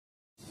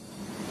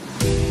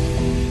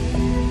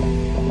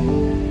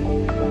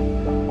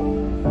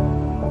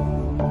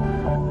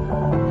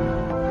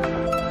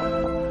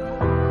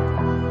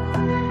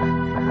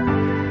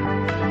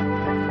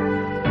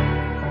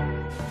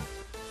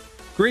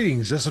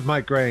Greetings, this is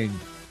Mike Graen.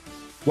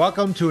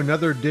 Welcome to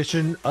another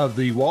edition of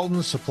the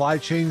Walton Supply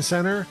Chain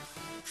Center,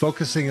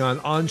 focusing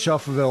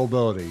on-shelf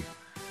availability.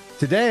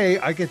 Today,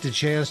 I get the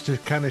chance to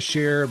kind of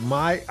share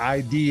my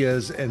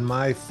ideas and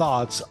my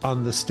thoughts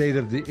on the state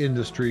of the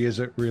industry as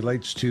it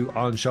relates to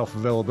on-shelf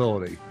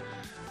availability.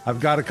 I've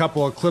got a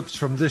couple of clips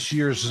from this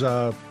year's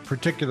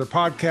particular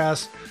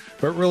podcast,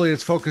 but really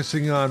it's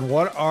focusing on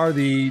what are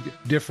the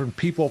different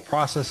people,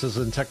 processes,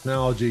 and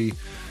technology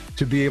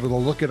to be able to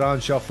look at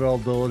on-shelf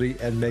availability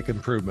and make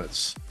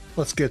improvements.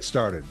 Let's get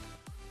started.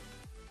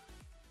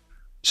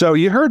 So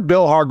you heard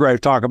Bill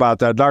Hargrave talk about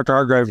that. Dr.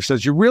 Hargrave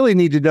says you really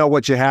need to know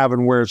what you have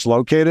and where it's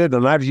located.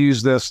 And I've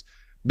used this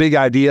big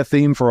idea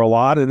theme for a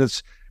lot, and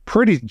it's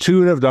pretty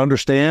intuitive to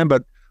understand.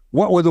 But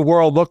what would the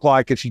world look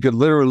like if you could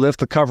literally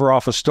lift the cover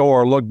off a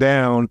store, look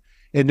down,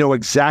 and know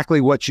exactly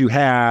what you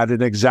had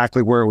and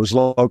exactly where it was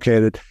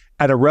located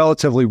at a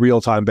relatively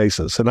real-time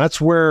basis? And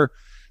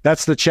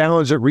that's the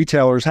challenge that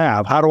retailers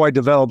have. How do I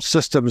develop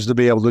systems to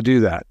be able to do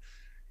that?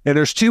 And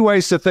there's two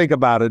ways to think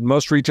about it.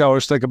 Most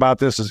retailers think about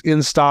this as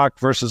in-stock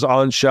versus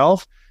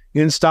on-shelf.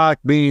 In-stock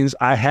means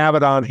I have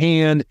it on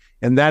hand,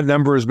 and that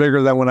number is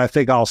bigger than what I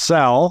think I'll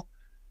sell.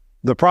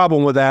 The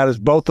problem with that is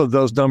both of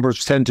those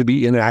numbers tend to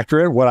be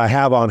inaccurate. What I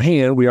have on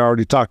hand, we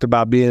already talked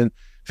about being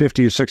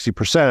 50 or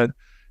 60%.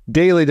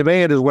 Daily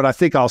demand is what I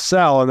think I'll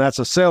sell, and that's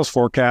a sales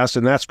forecast,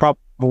 and that's probably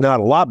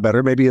not a lot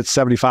better. Maybe it's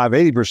 75,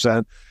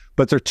 80%.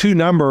 But they're two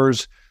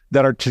numbers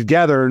that are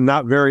together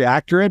not very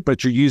accurate,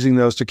 but you're using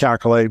those to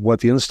calculate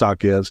what the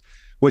in-stock is.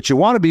 What you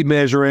want to be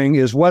measuring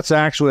is what's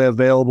actually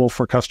available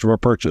for customer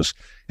purchase.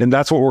 And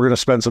that's what we're going to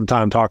spend some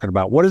time talking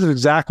about. What is it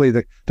exactly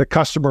the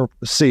customer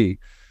see?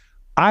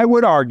 I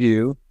would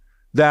argue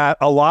that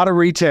a lot of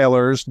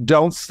retailers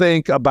don't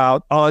think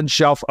about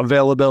on-shelf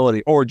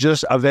availability or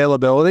just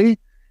availability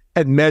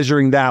and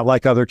measuring that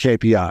like other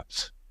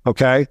KPIs,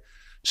 okay?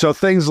 So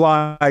things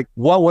like,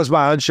 what was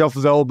my on-shelf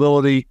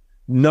availability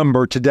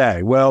number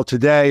today? Well,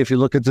 today, if you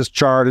look at this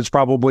chart, it's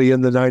probably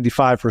in the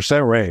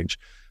 95% range.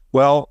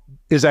 Well,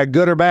 is that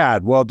good or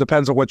bad? Well, it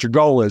depends on what your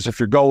goal is. If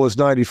your goal is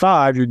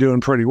 95, you're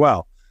doing pretty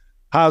well.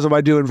 How's am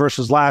I doing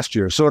versus last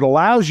year? So it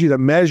allows you to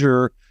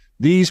measure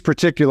these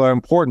particular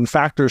important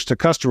factors to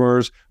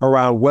customers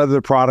around whether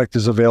the product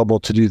is available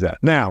to do that.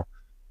 Now,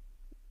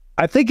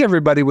 I think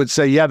everybody would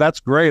say, yeah, that's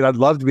great. I'd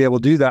love to be able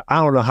to do that.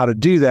 I don't know how to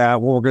do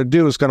that. What we're going to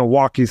do is going to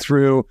walk you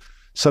through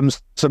some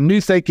new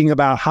thinking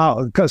about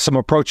some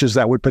approaches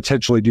that would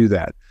potentially do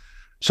that.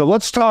 So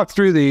let's talk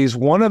through these.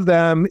 One of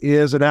them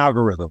is an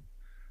algorithm.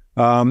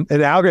 I'm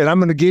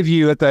going to give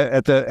you at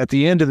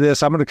the end of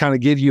this, I'm going to kind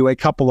of give you a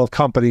couple of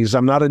companies.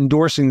 I'm not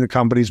endorsing the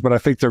companies, but I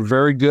think they're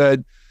very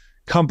good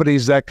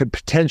companies that could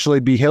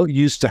potentially be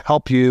used to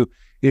help you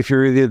if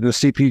you're either in the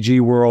CPG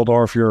world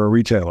or if you're a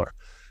retailer.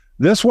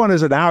 This one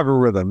is an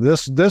algorithm.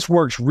 This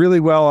works really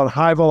well on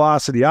high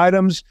velocity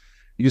items.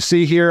 You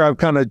see here, I'm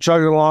kind of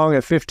chugging along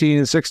at 15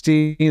 and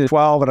 16 and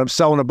 12, and I'm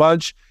selling a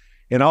bunch,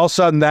 and all of a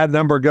sudden that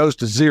number goes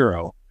to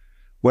 0.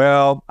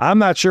 Well, I'm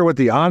not sure what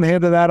the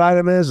on-hand of that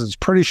item is. It's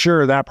pretty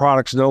sure that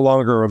product's no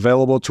longer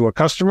available to a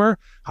customer.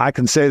 I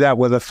can say that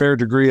with a fair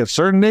degree of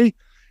certainty.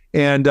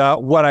 And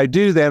what I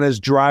do then is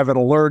drive an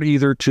alert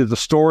either to the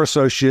store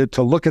associate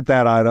to look at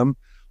that item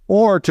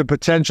or to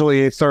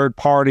potentially a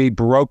third-party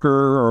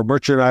broker or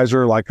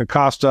merchandiser like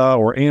Acosta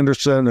or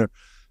Anderson or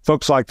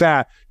folks like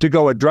that to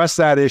go address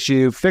that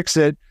issue, fix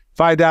it,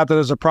 find out that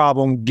there's a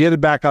problem, get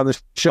it back on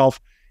the shelf,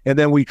 and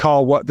then we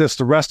call the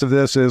rest of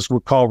this is we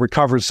call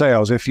recovered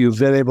sales. If you've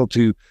been able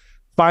to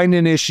find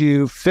an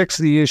issue, fix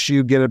the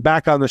issue, get it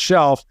back on the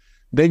shelf,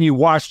 then you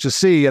watch to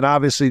see, and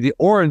obviously the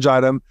orange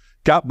item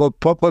got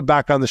put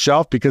back on the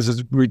shelf because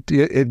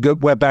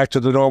it went back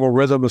to the normal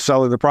rhythm of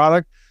selling the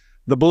product.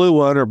 The blue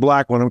one or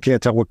black one, I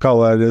can't tell what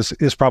color it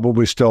is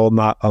probably still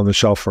not on the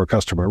shelf for a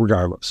customer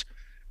regardless.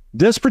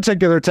 This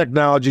particular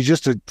technology,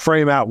 just to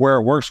frame out where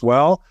it works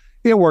well,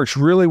 it works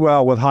really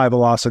well with high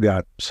velocity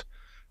items.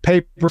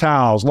 Paper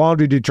towels,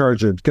 laundry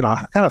detergent,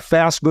 kind of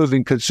fast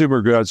moving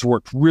consumer goods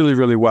work really,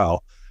 really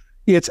well.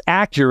 It's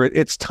accurate.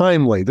 It's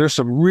timely. There's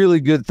some really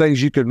good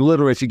things you can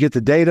literally, if you get the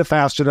data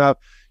fast enough,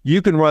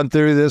 you can run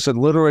through this and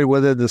literally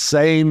within the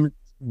same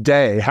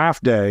day,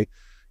 half day,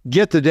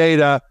 get the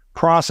data,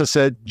 process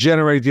it,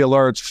 generate the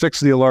alerts,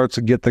 fix the alerts,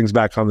 and get things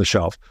back on the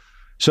shelf.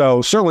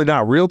 So certainly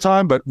not real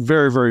time, but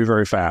very, very,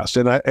 very fast.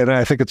 And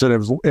I think it's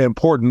an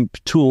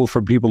important tool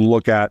for people to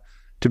look at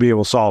to be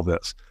able to solve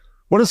this.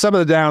 What are some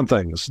of the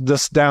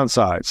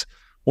downsides?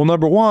 Well,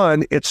 number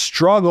one, it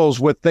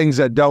struggles with things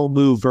that don't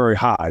move very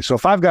high. So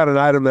if I've got an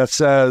item that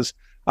says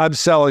I'm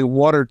selling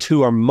 1 or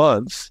 2 a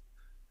month,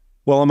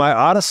 well, am I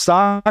out of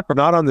stock or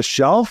not on the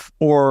shelf,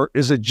 or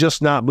is it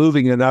just not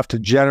moving enough to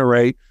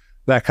generate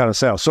that kind of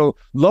sale? So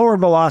lower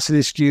velocity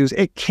SKUs,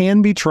 it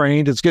can be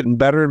trained. It's getting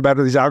better and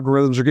better. These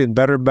algorithms are getting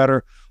better and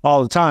better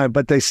all the time,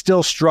 but they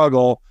still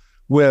struggle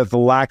with the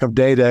lack of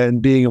data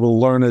and being able to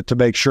learn it to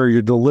make sure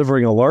you're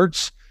delivering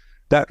alerts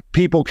that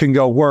people can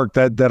go work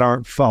that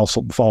aren't false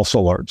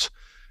alerts.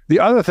 The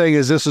other thing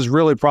is this is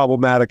really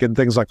problematic in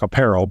things like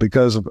apparel,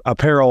 because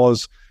apparel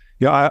is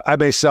I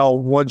may sell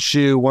one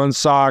shoe, one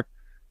sock,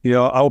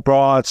 a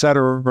bra, et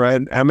cetera,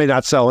 and I may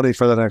not sell any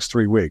for the next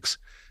 3 weeks.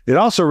 It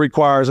also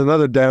requires,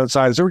 another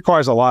downside is it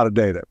requires a lot of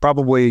data,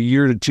 probably a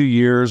year to 2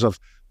 years of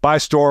by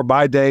store,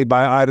 by day,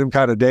 by item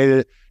kind of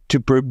data to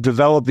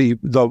develop the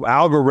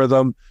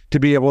algorithm to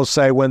be able to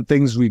say when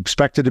things we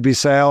expected to be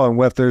sale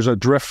and if there's a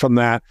drift from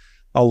that,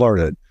 alert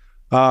it.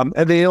 And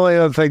the only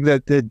other thing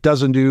that it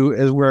doesn't do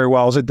as very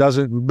well is it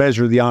doesn't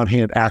measure the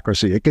on-hand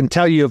accuracy. It can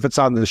tell you if it's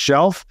on the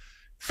shelf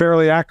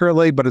fairly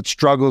accurately, but it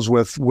struggles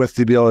with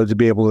the ability to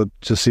be able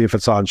to see if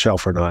it's on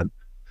shelf or not.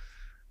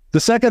 The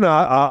second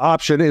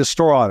option is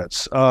store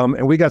audits.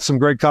 And we got some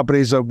great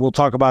companies that we'll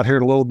talk about here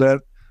in a little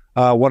bit.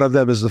 One of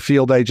them is the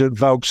Field Agent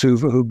folks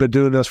who've been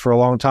doing this for a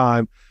long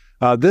time.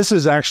 This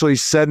is actually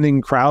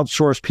sending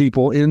crowdsourced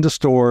people into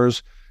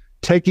stores,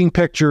 taking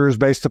pictures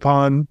based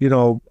upon,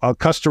 a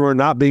customer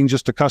not being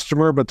just a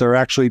customer, but they're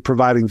actually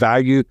providing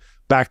value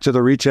back to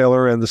the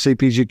retailer and the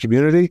CPG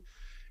community.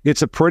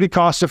 It's a pretty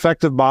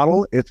cost-effective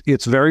model.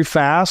 It's very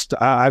fast.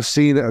 I've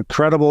seen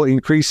incredible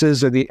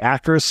increases in the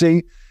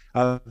accuracy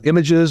of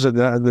images and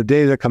the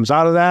data that comes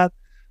out of that.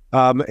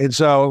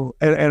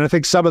 And I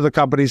think some of the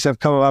companies have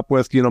come up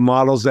with,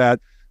 models that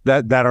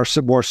are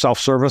some more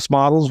self-service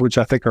models, which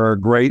I think are a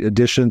great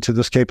addition to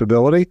this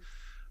capability.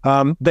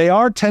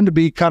 They tend to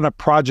be kind of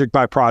project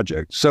by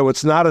project. So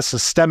it's not a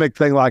systemic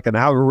thing like an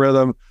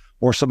algorithm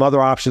or some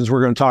other options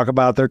we're going to talk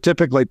about. They're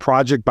typically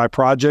project by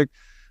project.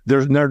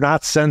 They're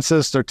not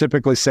census, they're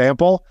typically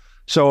sample.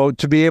 So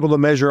to be able to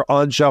measure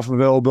on-shelf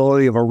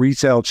availability of a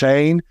retail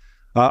chain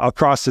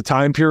across the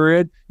time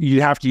period,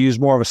 you have to use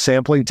more of a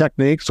sampling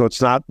technique. So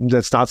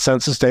that's not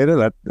census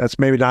data. That's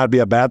maybe not be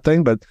a bad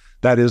thing, but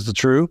that is the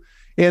true.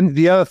 And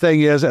the other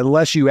thing is,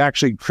 unless you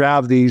actually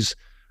have these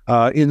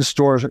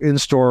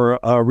in-store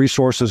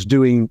resources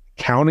doing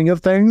counting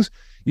of things,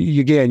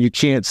 you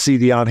can't see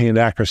the on-hand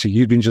accuracy.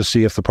 You can just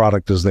see if the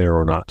product is there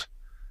or not.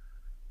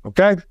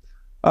 Okay.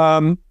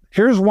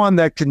 Here's one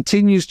that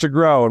continues to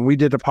grow, and we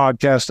did a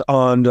podcast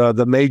on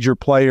the major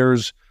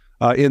players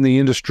in the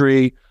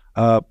industry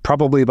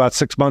probably about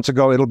 6 months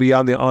ago. It'll be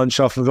on the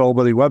on-shelf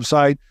availability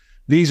website.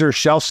 These are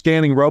shelf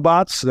scanning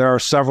robots. There are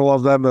several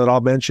of them that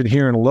I'll mention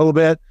here in a little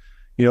bit.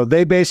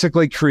 They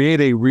basically create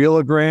a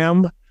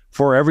realogram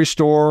for every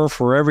store,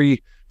 for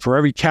every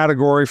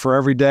category, for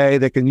every day.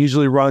 They can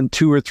usually run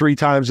 2 or 3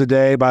 times a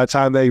day. By the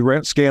time they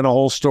scan a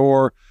whole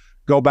store,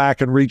 go back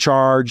and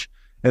recharge,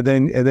 and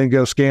then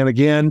go scan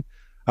again.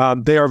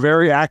 They are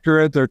very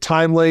accurate. They're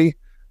timely.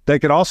 They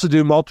can also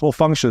do multiple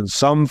functions.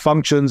 Some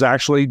functions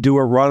actually do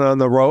a run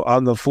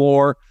on the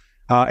floor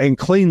and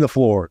clean the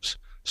floors.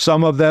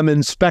 Some of them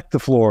inspect the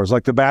floors,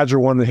 like the Badger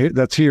one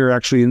that's here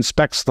actually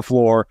inspects the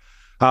floor.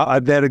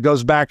 And then it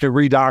goes back and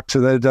redocks,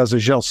 and then it does a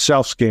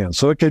shelf scan.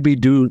 So it could be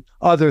doing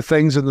other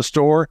things in the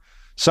store.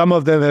 Some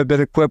of them have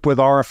been equipped with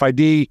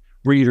RFID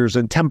readers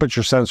and temperature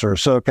sensors,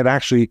 so it can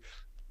actually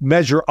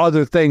measure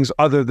other things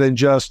other than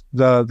just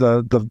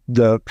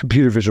the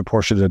computer vision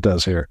portion it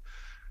does here.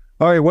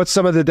 All right, what's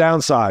some of the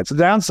downsides?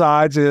 The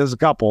downsides is a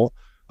couple.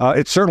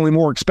 It's certainly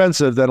more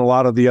expensive than a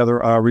lot of the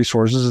other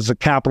resources. It's a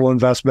capital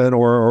investment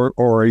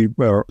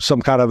or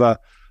some kind of a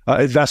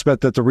investment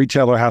that the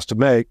retailer has to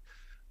make.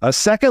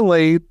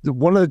 Secondly,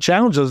 one of the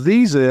challenges of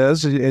these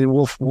is, and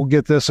we'll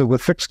get this with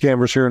fixed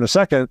cameras here in a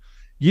second,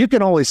 you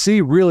can only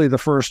see really the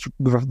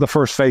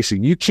first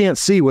facing. You can't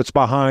see what's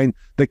behind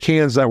the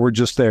cans that were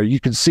just there. You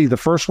can see the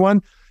first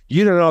one.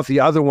 You don't know if the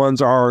other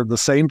ones are the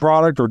same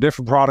product or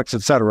different products,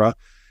 et cetera.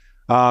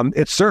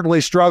 It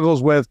certainly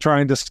struggles with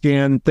trying to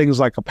scan things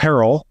like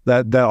apparel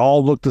that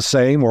all look the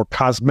same, or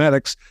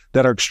cosmetics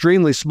that are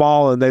extremely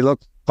small and they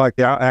look like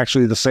they're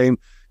actually the same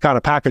kind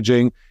of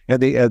packaging,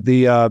 and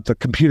the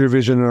computer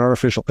vision and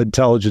artificial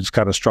intelligence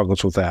kind of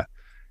struggles with that.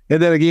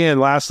 And then again,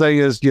 last thing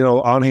is,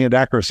 on-hand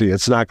accuracy.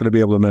 It's not going to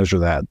be able to measure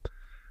that.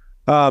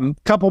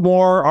 Couple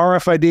more,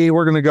 RFID.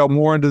 We're going to go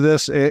more into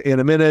this in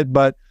a minute,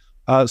 but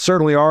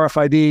certainly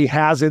RFID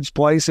has its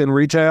place in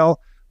retail.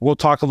 We'll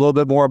talk a little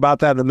bit more about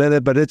that in a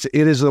minute, but it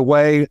is a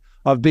way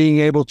of being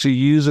able to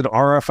use an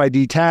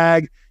RFID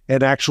tag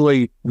and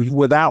actually,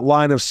 without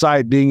line of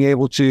sight, being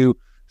able to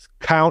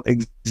count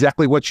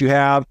exactly what you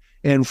have,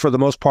 and for the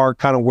most part,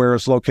 kind of where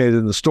it's located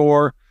in the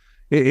store.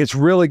 It's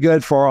really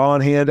good for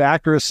on-hand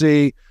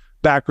accuracy,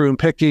 backroom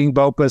picking,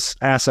 BOPUS,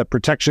 asset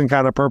protection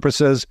kind of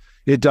purposes.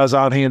 It does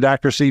on-hand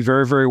accuracy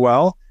very, very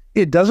well.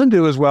 It doesn't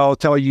do as well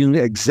telling you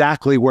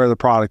exactly where the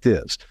product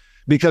is,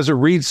 because it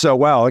reads so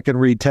well. It can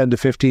read 10 to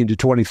 15 to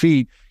 20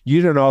 feet.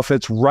 You don't know if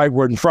it's right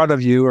in front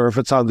of you or if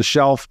it's on the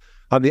shelf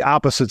on the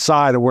opposite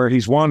side of where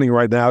he's wanting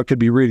right now. It could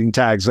be reading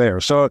tags there.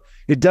 So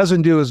it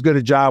doesn't do as good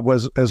a job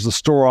as the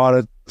store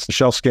audit, the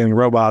shelf scanning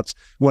robots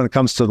when it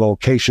comes to the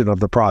location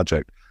of the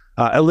project,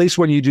 at least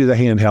when you do the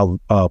handheld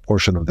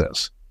portion of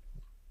this.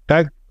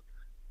 Okay.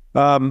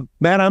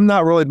 Matt, I'm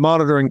not really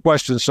monitoring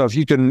questions, so if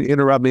you can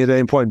interrupt me at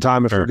any point in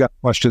time, if you've got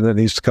a question that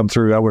needs to come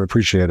through, I would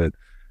appreciate it.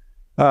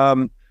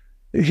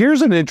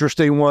 Here's an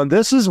interesting one.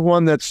 This is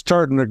one that's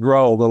starting to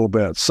grow a little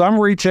bit. Some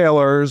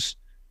retailers,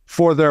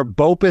 for their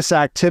BOPUS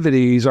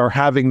activities, are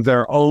having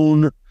their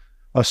own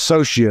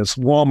associates.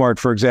 Walmart,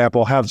 for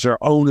example, has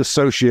their own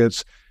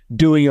associates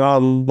doing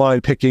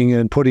online picking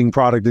and putting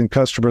product in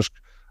customers'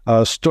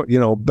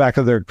 back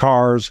of their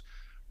cars,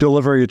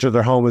 delivering it to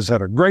their home. Has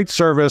had a great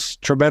service,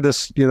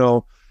 tremendous.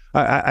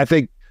 I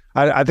think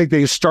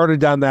they started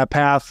down that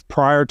path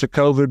prior to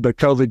COVID, but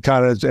COVID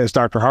kind of, as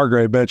Dr.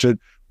 Hargrave mentioned,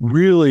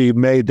 really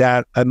made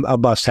that a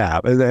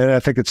must-have, and I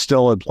think it's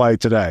still in play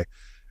today.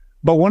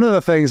 But one of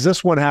the things,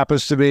 this one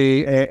happens to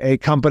be a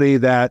company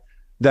that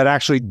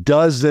actually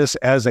does this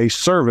as a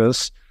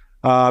service,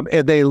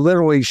 and they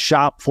literally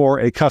shop for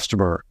a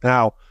customer.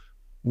 Now,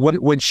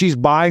 when she's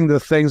buying the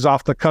things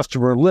off the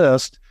customer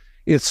list,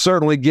 it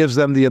certainly gives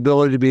them the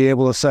ability to be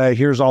able to say,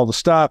 here's all the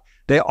stuff.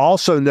 They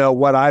also know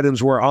what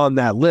items were on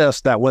that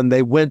list that when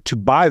they went to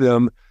buy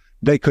them,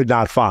 they could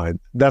not find.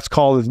 That's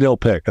called a nil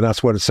pick, and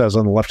that's what it says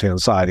on the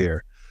left-hand side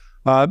here.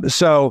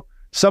 So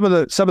some of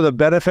the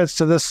benefits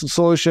to this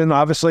solution,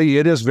 obviously,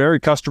 it is very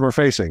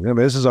customer-facing. I mean,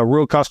 this is a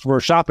real customer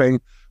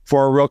shopping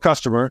for a real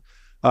customer.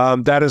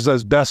 That is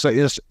the best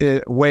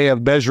way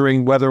of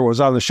measuring whether it was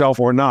on the shelf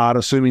or not,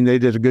 assuming they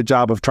did a good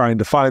job of trying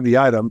to find the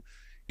item.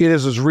 It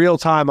is as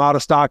real-time out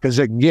of stock as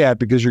it can get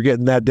because you're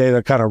getting that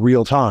data kind of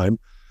real-time.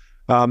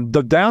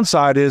 The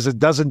downside is it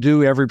doesn't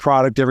do every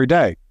product every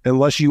day.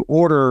 Unless you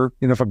order,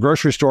 if a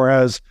grocery store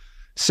has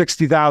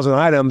 60,000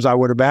 items, I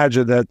would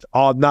imagine that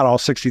not all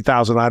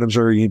 60,000 items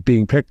are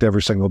being picked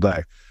every single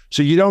day.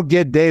 So you don't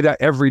get data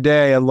every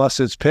day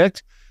unless it's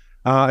picked.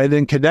 And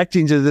then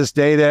connecting to this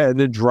data and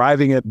then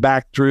driving it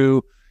back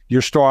through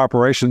your store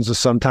operations is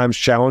sometimes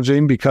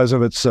challenging because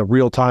of its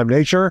real-time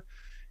nature.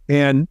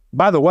 And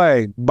by the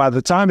way, by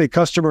the time a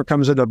customer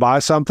comes in to buy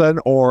something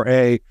or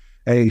a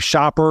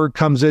shopper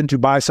comes in to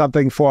buy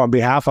something on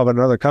behalf of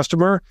another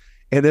customer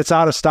and it's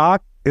out of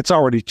stock, it's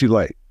already too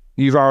late.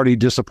 You've already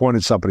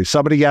disappointed somebody.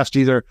 Somebody has to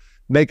either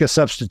make a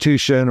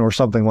substitution or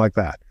something like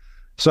that.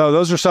 So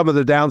those are some of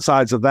the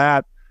downsides of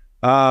that.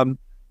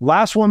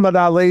 Last one but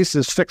not least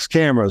is fixed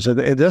cameras. And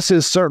this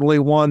is certainly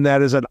one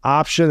that is an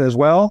option as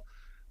well.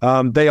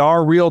 They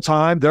are real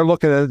time. They're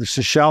looking at the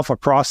shelf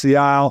across the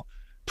aisle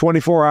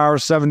 24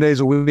 hours, 7 days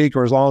a week,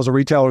 or as long as the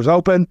retailer's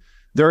open.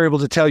 They're able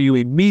to tell you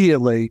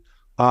immediately,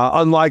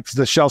 unlike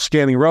the shelf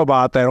scanning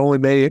robot that only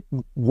may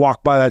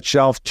walk by that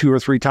shelf 2 or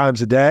 3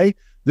 times a day.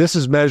 This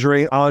is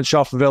measuring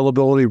on-shelf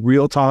availability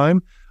real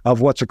time of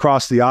what's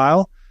across the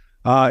aisle.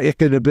 It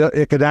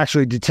could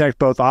actually detect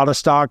both out of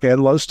stock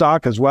and low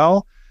stock as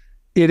well.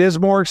 It is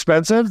more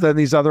expensive than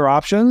these other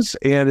options,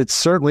 and it's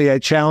certainly a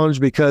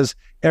challenge because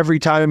every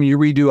time you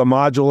redo a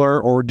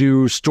modular or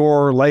do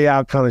store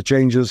layout kind of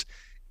changes,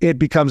 it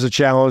becomes a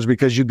challenge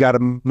because you've got to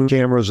move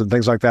cameras and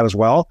things like that as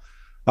well.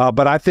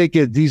 But I think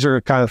these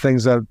are kind of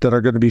things that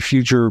are going to be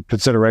future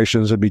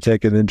considerations and be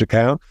taken into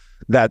account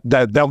that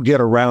they'll get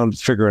around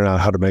figuring out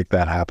how to make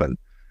that happen.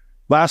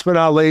 Last but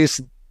not least,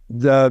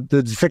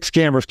 the fixed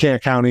cameras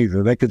can't count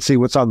either. They can see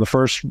what's on the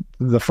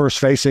first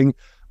facing,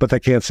 but they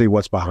can't see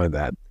what's behind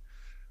that.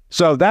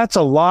 So that's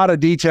a lot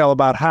of detail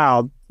about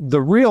how. The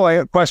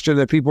real question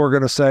that people are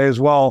going to say is,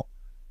 well,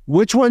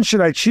 which one should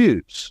I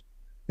choose?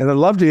 And I'd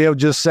love to be able to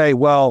just say,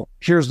 well,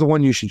 here's the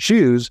one you should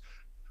choose.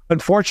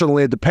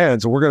 Unfortunately, it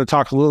depends. And we're going to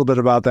talk a little bit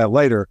about that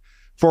later.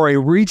 For a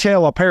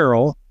retail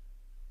apparel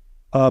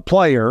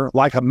player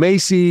like a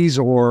Macy's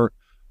or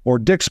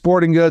Dick's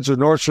Sporting Goods or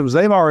Nordstrom's,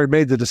 they've already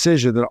made the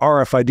decision that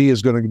RFID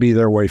is going to be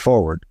their way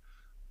forward.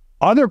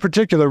 Other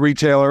particular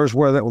retailers,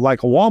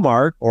 like a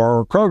Walmart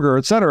or Kroger,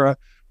 et cetera,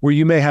 where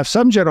you may have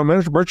some general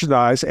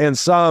merchandise and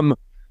some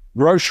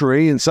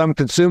grocery and some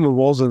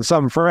consumables and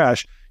some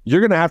fresh,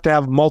 you're going to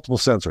have multiple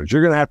sensors.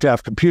 You're going to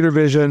have computer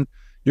vision.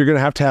 You're going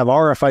to have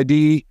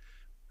RFID.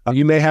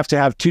 You may have to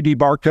have 2D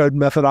barcode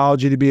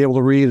methodology to be able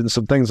to read and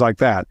some things like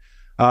that.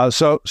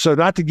 So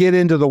not to get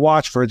into the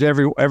watch for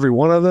every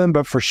one of them,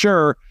 but for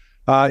sure,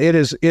 it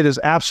is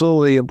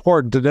absolutely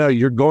important to know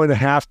you're going to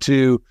have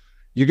to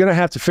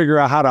figure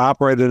out how to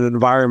operate in an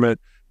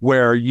environment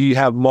where you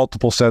have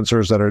multiple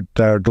sensors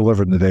that are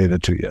delivering the data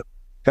to you.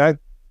 Okay.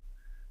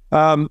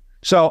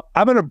 So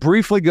I'm going to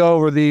briefly go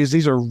over these.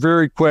 These are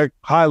very quick,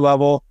 high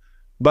level,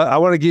 but I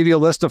want to give you a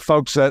list of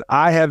folks that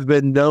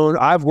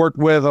I've worked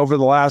with over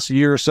the last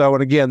year or so.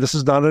 And again, this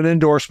is not an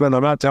endorsement.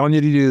 I'm not telling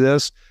you to do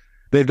this.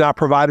 They've not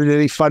provided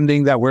any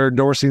funding that we're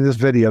endorsing this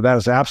video. That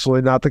is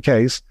absolutely not the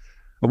case.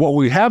 What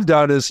we have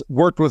done is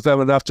worked with them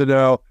enough to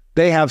know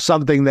they have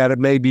something that it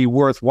may be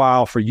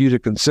worthwhile for you to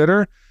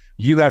consider.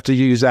 You have to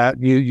use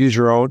that. Use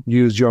your own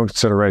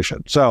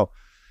consideration. So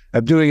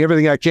I'm doing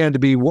everything I can to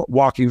be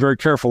walking very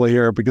carefully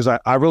here because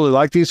I really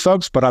like these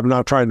folks, but I'm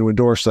not trying to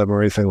endorse them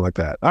or anything like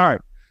that. All right,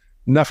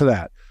 enough of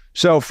that.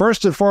 So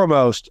first and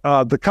foremost,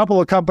 the couple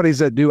of companies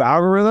that do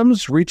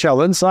algorithms,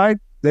 Retail Insight,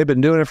 they've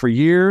been doing it for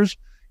years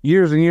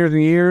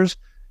and years.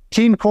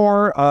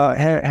 TeamCore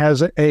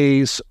has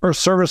a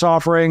service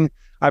offering,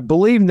 I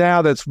believe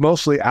now that's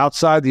mostly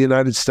outside the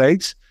United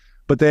States,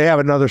 but they have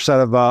another set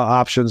of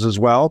options as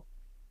well.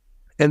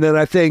 And then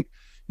I think,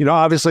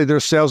 obviously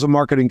there's sales and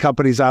marketing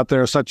companies out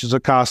there such as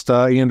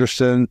Acosta,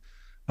 Anderson,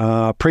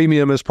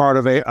 Premium is part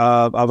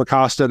of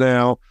Acosta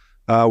now.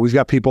 We've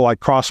got people like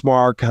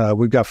Crossmark.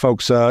 We've got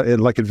folks in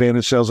like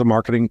Advantage Sales and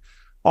Marketing.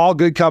 All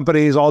good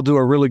companies, all do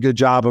a really good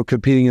job of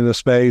competing in the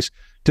space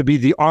to be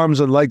the arms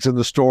and legs in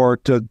the store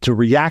to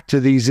react to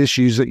these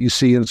issues that you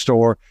see in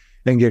store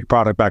and get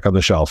product back on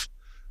the shelf.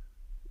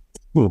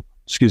 Ooh,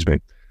 excuse me.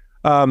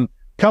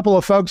 Couple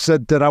of folks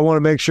that I want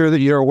to make sure that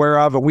you're aware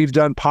of, and we've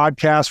done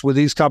podcasts with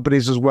these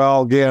companies as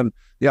well. Again,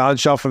 the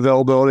on-shelf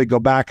availability, go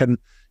back and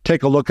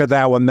take a look at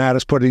that when Matt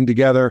is putting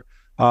together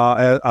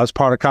as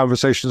part of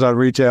Conversations on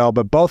Retail.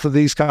 But both of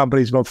these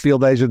companies, both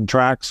Field Agent and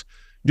Trax,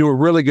 do a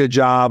really good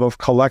job of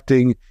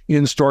collecting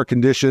in-store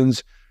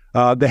conditions.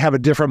 They have a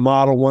different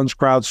model. One's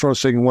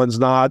crowdsourcing, one's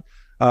not.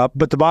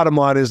 But the bottom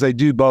line is they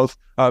do both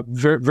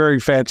very, very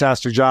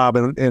fantastic job.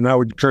 And I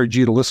would encourage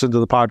you to listen to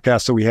the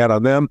podcast that we had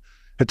on them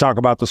and talk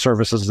about the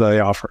services they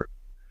offer.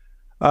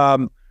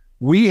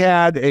 We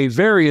had a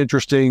very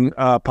interesting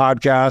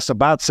podcast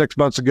about 6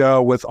 months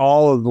ago with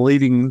all of the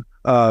leading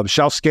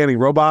shelf scanning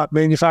robot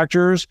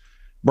manufacturers,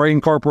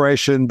 Brain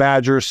Corporation,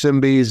 Badger,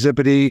 Simbi,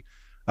 Zippity.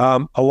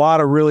 A lot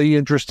of really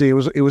interesting.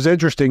 It was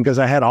interesting because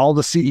I had all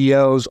the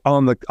CEOs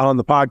on the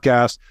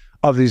podcast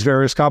of these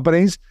various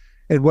companies,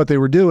 and what they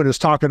were doing is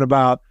talking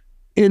about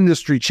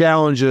industry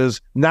challenges,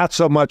 not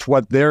so much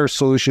what their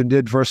solution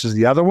did versus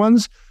the other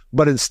ones,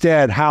 but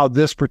instead how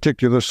this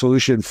particular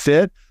solution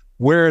fit,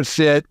 where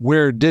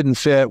it didn't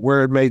fit,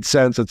 where it made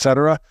sense, et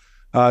cetera.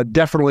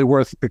 Definitely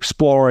worth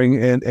exploring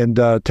and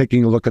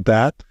taking a look at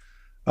that.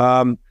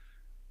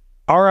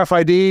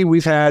 RFID,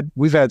 we've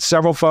had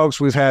several folks.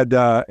 We've had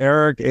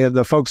Eric and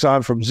the folks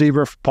on from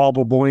Zebra, Paul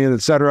Boboyan,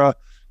 et cetera.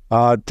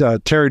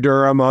 Terry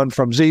Durham on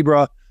from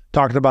Zebra,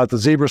 talking about the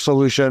Zebra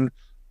solution.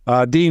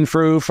 Dean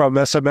Frew from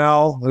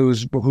SML,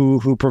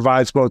 who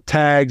provides both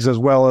tags as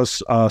well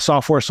as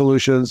software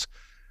solutions.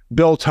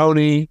 Bill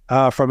Toney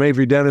from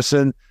Avery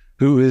Dennison,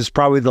 who is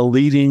probably the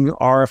leading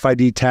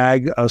RFID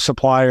tag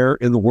supplier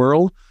in the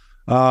world,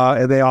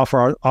 and they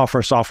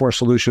offer software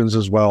solutions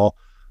as well,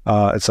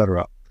 et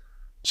cetera.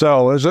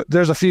 So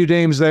there's a few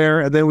names there,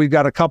 and then we've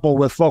got a couple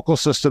with Focal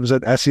Systems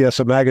and SES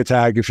and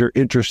Magatag if you're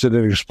interested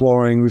in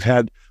exploring. We've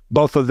had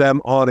both of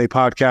them on a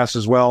podcast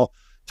as well,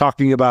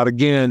 talking about,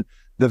 again,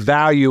 the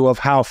value of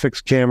how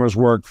fixed cameras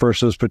work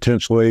versus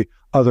potentially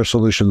other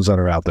solutions that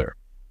are out there.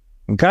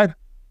 Okay?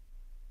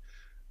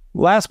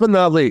 Last but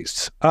not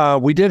least,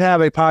 we did have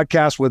a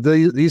podcast with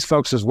these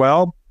folks as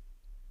well.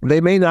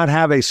 They may not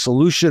have a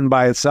solution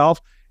by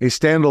itself, a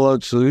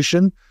standalone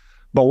solution,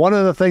 but one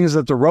of the things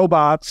that the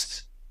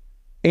robots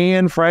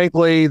and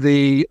frankly,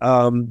 the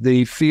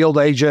Field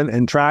Agent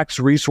and Trax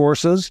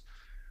resources,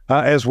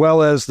 as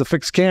well as the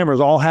fixed cameras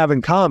all have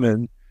in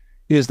common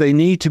is they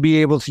need to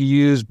be able to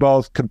use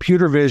both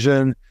computer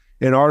vision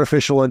and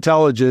artificial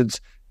intelligence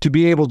to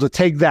be able to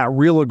take that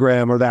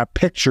realogram or that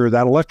picture,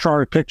 that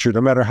electronic picture, no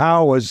matter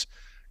how it was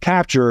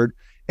captured,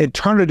 and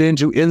turn it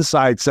into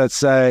insights that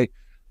say,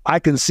 I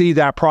can see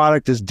that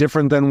product is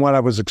different than what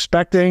I was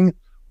expecting,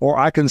 or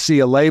I can see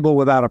a label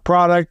without a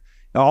product.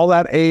 All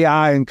that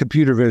AI and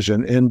computer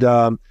vision.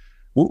 And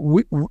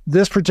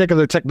this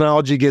particular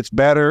technology gets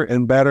better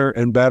and better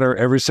and better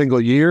every single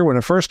year. When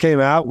it first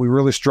came out, we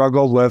really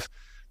struggled with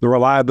the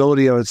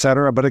reliability of it, et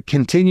cetera, but it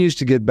continues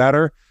to get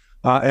better.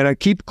 And I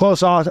keep a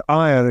close eye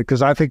on it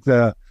because I think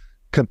the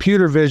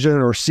computer vision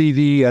or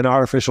CV and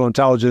artificial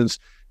intelligence,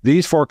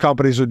 these four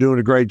companies are doing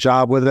a great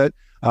job with it.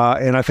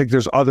 And I think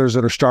there's others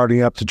that are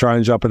starting up to try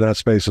and jump in that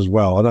space as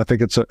well. And I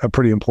think it's a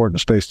pretty important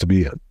space to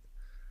be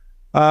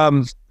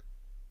in.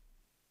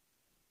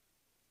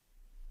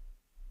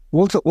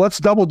 Let's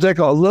double dip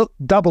a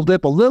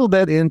little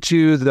bit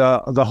into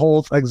the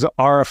whole thing's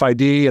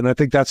RFID, and I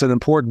think that's an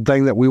important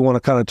thing that we want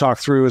to kind of talk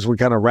through as we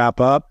kind of wrap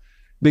up,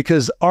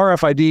 because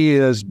RFID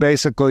is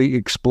basically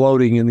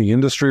exploding in the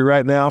industry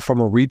right now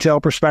from a retail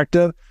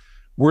perspective.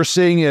 We're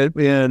seeing it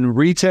in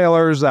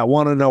retailers that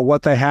want to know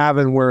what they have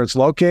and where it's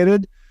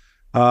located,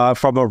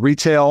 from a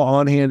retail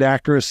on-hand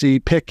accuracy,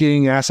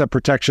 picking, asset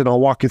protection. I'll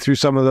walk you through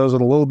some of those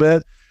in a little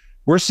bit.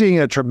 We're seeing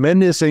a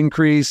tremendous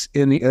increase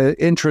in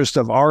the interest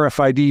of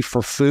RFID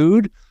for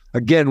food.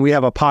 Again, we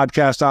have a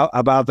podcast out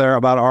about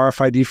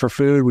RFID for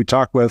food. We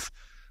talk with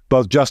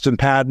both Justin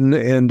Patton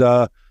and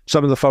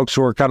some of the folks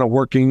who are kind of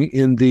working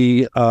in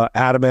the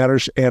Adam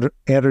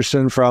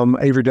Anderson from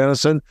Avery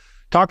Dennison,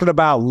 talking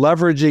about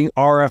leveraging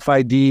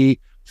RFID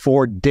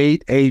for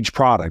date age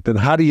product. And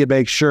how do you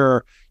make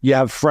sure you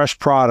have fresh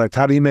product?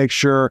 How do you make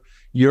sure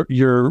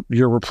you're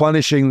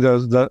replenishing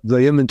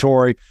the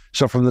inventory,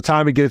 so from the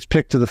time it gets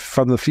picked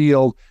from the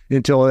field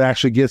until it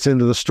actually gets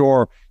into the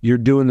store, you're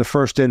doing the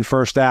first in,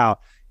 first out.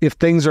 If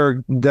things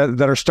are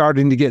that are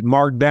starting to get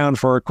marked down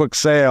for a quick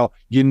sale,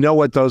 you know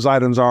what those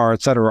items are,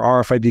 et cetera.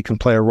 RFID can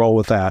play a role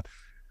with that.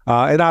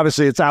 And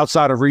obviously it's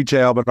outside of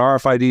retail, but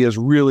RFID is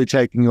really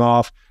taking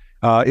off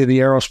in the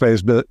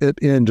aerospace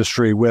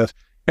industry. With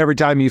every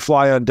time you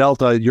fly on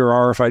Delta,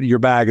 your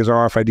bag is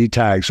RFID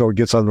tag, so it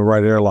gets on the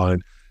right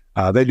airline.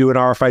 They do an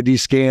RFID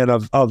scan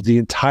of the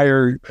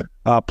entire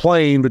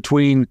plane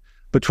between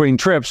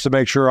trips to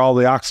make sure all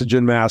the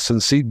oxygen masks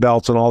and seat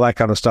belts and all that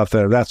kind of stuff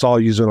there. That's all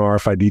using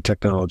RFID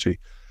technology.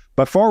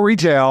 But for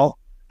retail,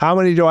 how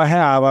many do I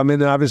have? I'm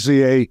in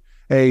obviously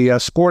a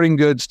sporting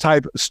goods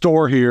type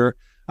store here.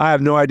 I have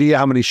no idea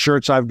how many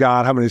shirts I've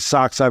got, how many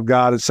socks I've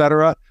got, et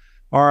cetera.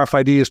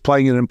 RFID is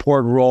playing an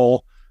important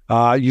role.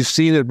 You've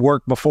seen it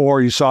work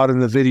before. You saw it in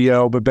the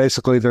video, but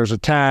basically there's a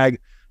tag,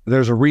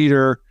 there's a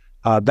reader.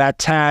 That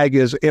tag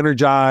is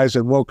energized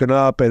and woken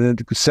up, and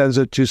it sends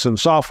it to some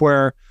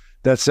software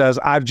that says,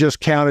 I've just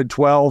counted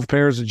 12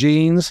 pairs of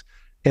jeans.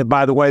 And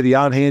by the way, the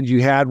on-hand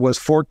you had was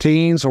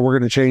 14, so we're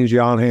going to change the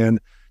on-hand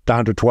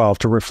down to 12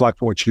 to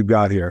reflect what you've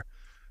got here.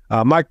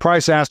 Mike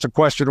Price asked a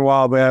question a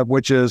while back,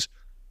 which is,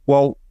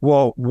 well,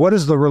 what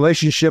is the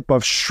relationship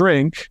of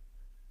shrink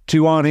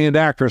to on-hand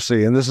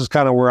accuracy? And this is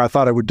kind of where I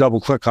thought I would double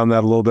click on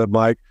that a little bit,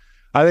 Mike.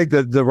 I think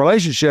that the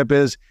relationship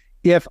is,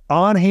 if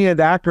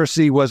on-hand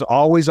accuracy was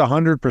always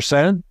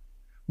 100%,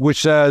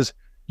 which says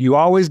you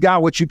always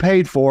got what you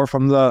paid for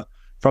from the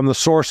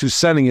source who's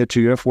sending it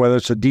to you, whether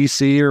it's a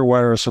DC or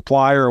whether a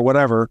supplier or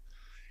whatever,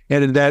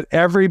 and that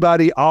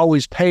everybody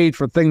always paid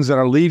for things that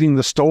are leaving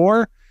the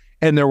store,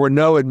 and there were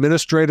no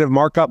administrative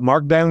markup,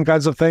 markdown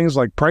kinds of things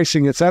like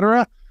pricing, et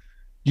cetera,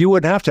 you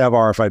wouldn't have to have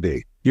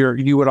RFID.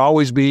 You would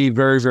always be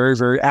very, very,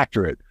 very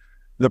accurate.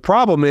 The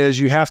problem is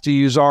you have to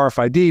use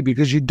RFID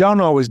because you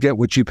don't always get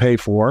what you pay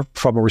for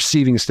from a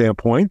receiving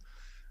standpoint.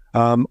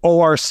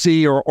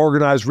 ORC, or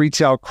organized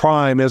retail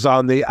crime, is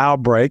on the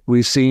outbreak.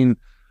 We've seen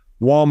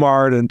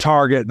Walmart and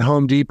Target and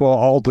Home Depot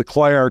all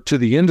declare to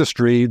the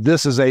industry,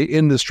 this is a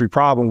industry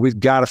problem. We've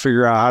got to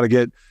figure out how to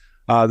get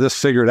this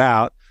figured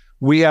out.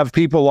 We have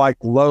people like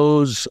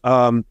Lowe's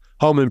Home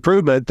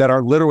Improvement that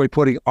are literally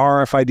putting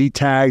RFID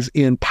tags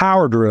in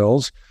power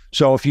drills.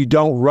 So if you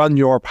don't run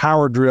your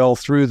power drill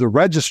through the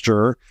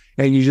register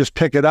and you just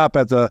pick it up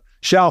at the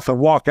shelf and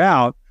walk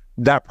out,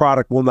 that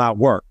product will not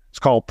work. It's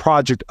called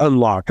Project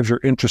Unlock if you're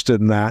interested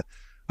in that.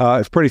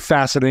 It's pretty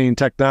fascinating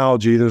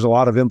technology. There's a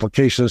lot of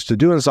implications to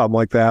doing something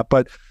like that.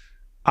 But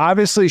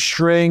obviously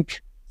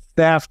shrink,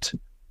 theft,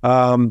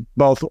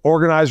 both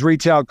organized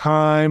retail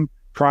crime,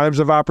 crimes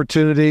of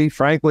opportunity,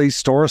 frankly,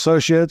 store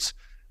associates,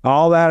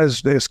 all that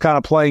is kind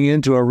of playing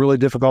into a really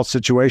difficult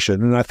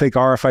situation. And I think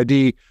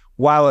RFID,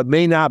 while it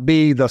may not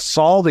be the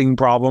solving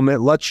problem, it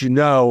lets you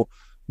know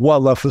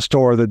what left the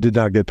store that did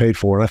not get paid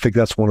for. And I think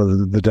that's one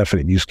of the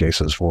definite use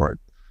cases for it.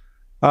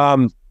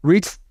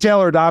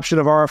 Retailer adoption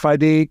of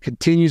RFID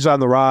continues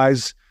on the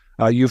rise.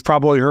 You've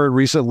probably heard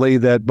recently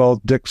that both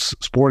Dick's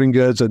Sporting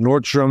Goods and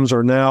Nordstrom's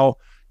are now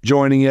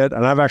joining it.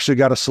 And I've actually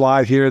got a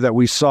slide here that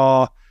we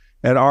saw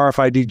at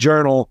RFID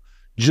Journal,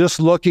 just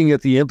looking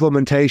at the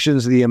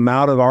implementations, the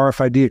amount of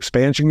RFID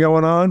expansion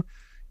going on.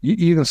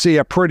 You can see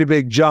a pretty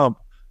big jump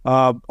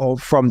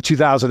from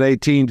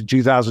 2018 to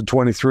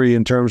 2023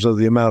 in terms of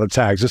the amount of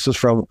tags. This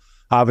is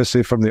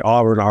obviously from the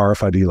Auburn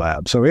RFID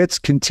lab. So it's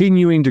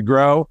continuing to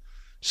grow.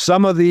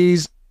 Some of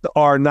these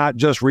are not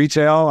just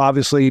retail.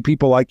 Obviously,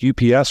 people like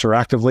UPS are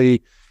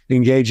actively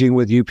engaging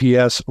with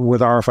UPS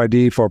with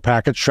RFID for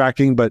package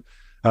tracking, but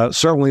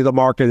certainly the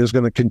market is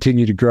going to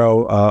continue to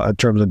grow in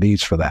terms of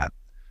needs for that.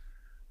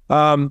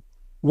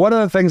 One of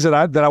the things that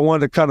I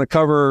wanted to kind of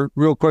cover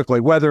real quickly,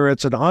 whether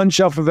it's an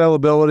on-shelf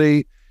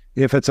availability,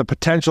 if it's a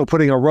potential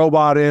putting a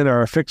robot in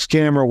or a fixed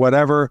camera or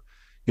whatever,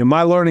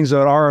 my learnings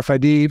about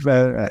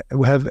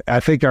RFID I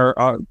think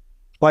are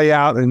play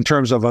out in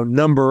terms of a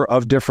number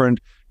of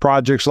different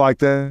projects like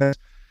this.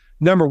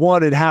 Number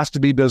one, it has to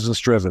be business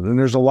driven. And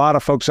there's a lot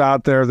of folks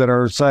out there that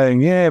are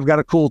saying, yeah, I've got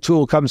a cool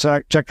tool, come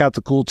check out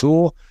the cool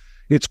tool.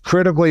 It's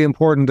critically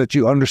important that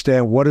you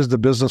understand what is the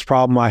business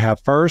problem I have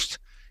first,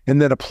 and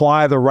then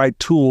apply the right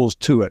tools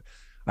to it.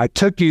 I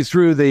took you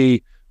through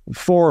the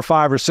 4 or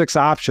 5 or 6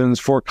 options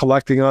for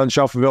collecting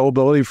on-shelf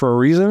availability for a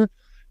reason,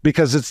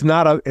 because it's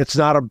not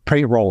a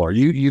paint roller.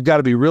 You've got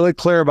to be really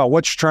clear about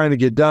what you're trying to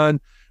get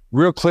done,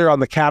 real clear on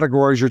the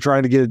categories you're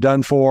trying to get it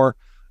done for,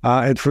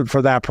 and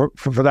for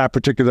that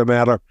particular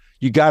matter,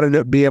 you got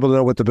to be able to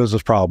know what the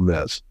business problem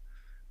is.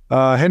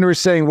 Henry's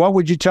saying, what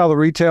would you tell the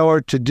retailer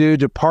to do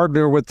to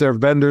partner with their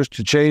vendors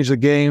to change the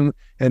game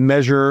and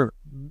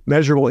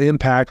measurable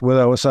impact with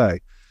OSA?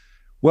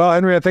 Well,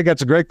 Henry, I think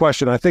that's a great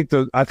question. I think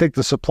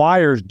the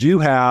suppliers do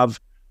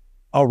have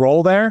a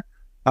role there.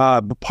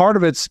 But part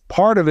of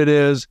it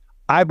is,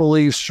 I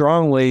believe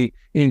strongly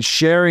in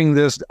sharing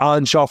this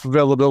on-shelf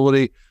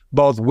availability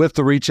both with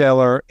the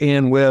retailer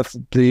and with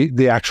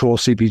the actual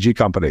CPG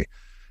company.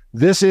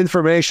 This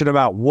information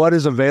about what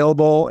is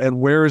available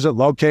and where is it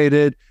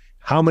located,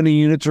 how many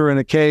units are in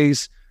a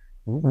case,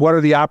 what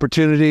are the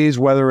opportunities,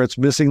 whether it's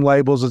missing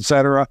labels, et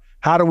cetera.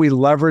 How do we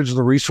leverage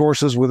the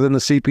resources within the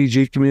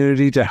CPG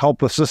community to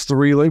help assist the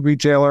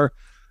retailer?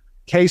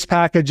 Case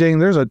packaging,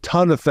 there's a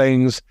ton of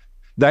things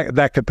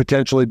that could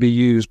potentially be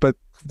used. But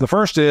the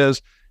first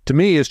is, to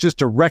me, is just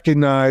to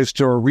recognize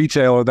to a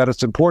retailer that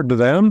it's important to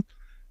them.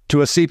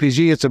 To a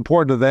CPG, it's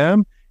important to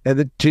them.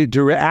 And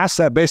to ask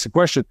that basic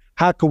question,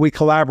 how can we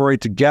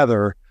collaborate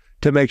together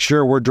to make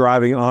sure we're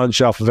driving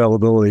on-shelf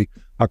availability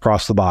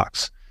across the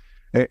box?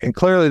 And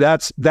clearly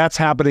that's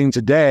happening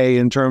today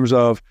in terms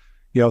of,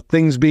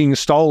 things being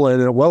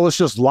stolen. And well, let's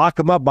just lock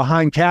them up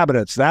behind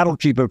cabinets. That'll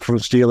keep it from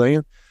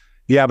stealing.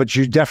 Yeah, but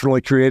you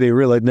definitely create a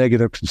really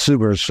negative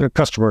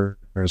customers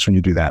when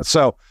you do that.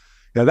 So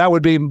that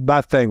would be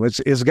my thing.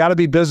 It's got to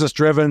be business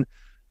driven.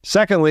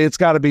 Secondly, it's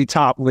got to be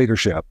top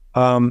leadership.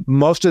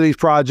 Most of these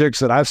projects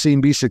that I've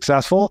seen be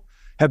successful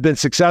have been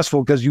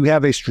successful because you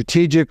have a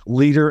strategic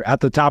leader at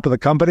the top of the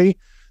company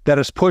that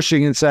is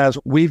pushing and says,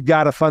 we've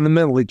got to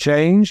fundamentally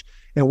change,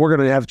 and we're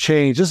going to have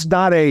change. This is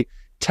not a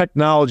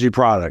technology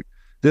product.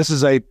 This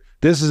is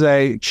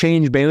a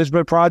change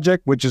management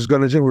project, which is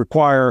going to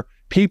require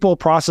people,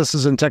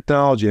 processes, and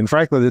technology. And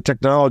frankly, the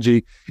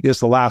technology is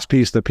the last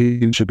piece that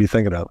people should be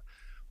thinking of.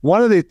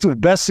 One of the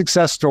best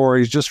success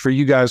stories, just for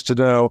you guys to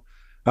know,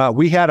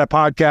 we had a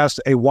podcast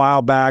a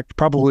while back,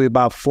 probably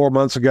about 4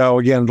 months ago.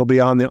 Again, it'll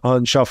be on the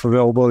on-shelf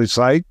availability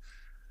site.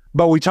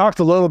 But we talked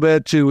a little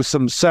bit to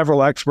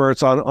several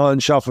experts on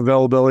on-shelf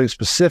availability,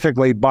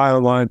 specifically buy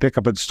online, pick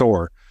up in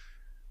store.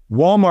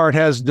 Walmart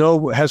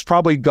has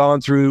probably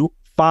gone through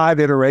 5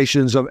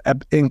 iterations of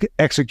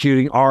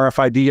executing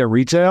RFID at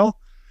retail,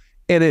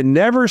 and it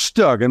never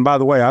stuck. And by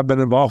the way, I've been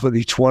involved with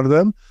each one of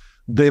them.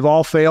 They've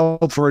all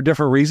failed for a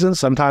different reason.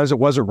 Sometimes it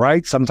wasn't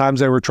right.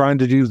 Sometimes they were trying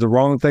to do the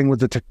wrong thing with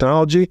the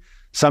technology.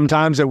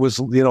 Sometimes it was,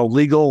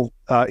 legal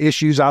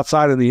issues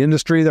outside of the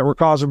industry that were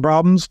causing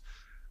problems.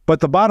 But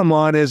the bottom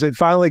line is it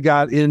finally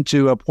got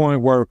into a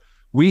point where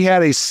we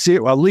had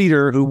a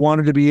leader who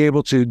wanted to be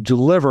able to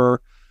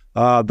deliver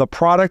the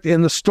product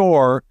in the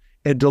store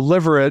and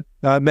deliver it,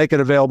 make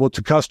it available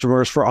to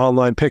customers for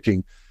online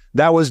picking.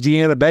 That was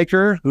Deanna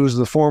Baker, who's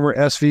the former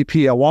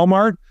SVP at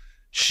Walmart.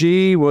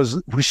 She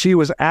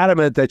was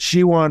adamant that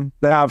she wanted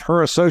to have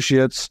her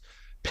associates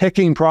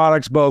picking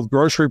products, both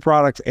grocery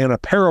products and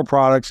apparel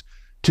products,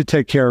 to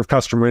take care of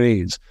customer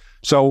needs.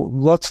 So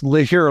let's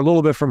hear a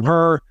little bit from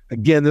her.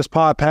 Again, this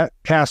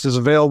podcast is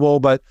available,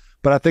 but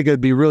I think it'd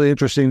be really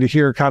interesting to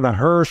hear kind of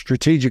her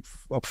strategic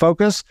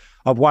focus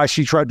of why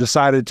she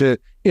decided to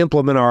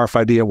implement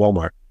RFID at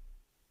Walmart.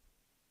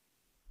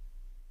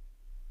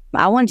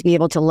 I wanted to be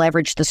able to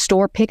leverage the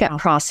store pickup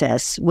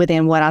process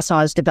within what I saw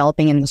as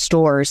developing in the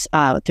stores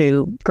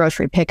through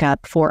grocery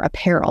pickup for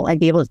apparel. I'd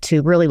be able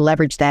to really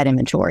leverage that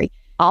inventory.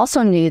 I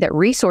also knew that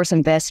resource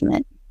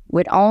investment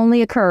would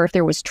only occur if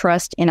there was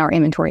trust in our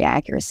inventory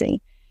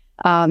accuracy.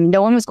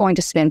 No one was going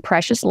to spend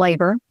precious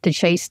labor to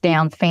chase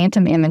down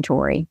phantom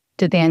inventory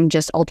to then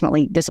just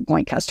ultimately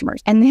disappoint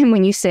customers. And then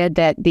when you said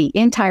that the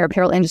entire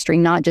apparel industry,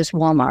 not just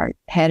Walmart,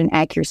 had an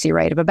accuracy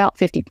rate of about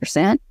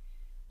 50%,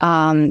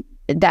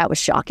 that was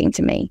shocking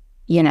to me.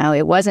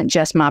 It wasn't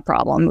just my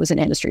problem. It was an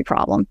industry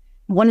problem.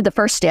 One of the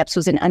first steps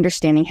was in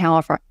understanding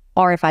how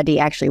RFID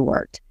actually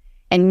worked,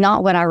 and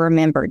not what I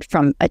remembered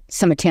from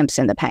some attempts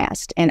in the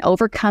past. And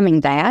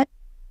overcoming that,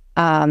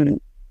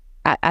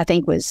 I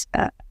think was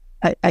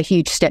a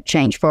huge step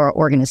change for our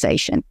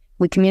organization.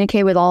 We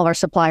communicated with all of our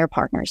supplier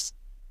partners,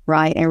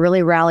 right, and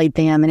really rallied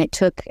them. And it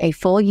took a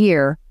full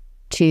year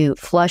to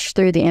flush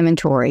through the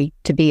inventory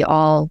to be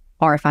all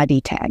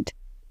RFID tagged.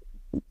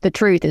 The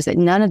truth is that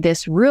none of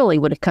this really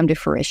would have come to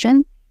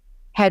fruition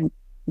had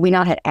we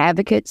not had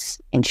advocates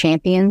and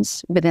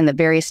champions within the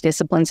various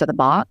disciplines of the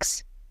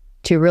box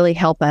to really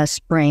help us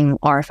bring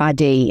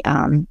RFID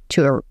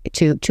to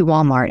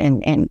Walmart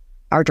and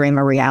our dream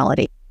a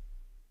reality.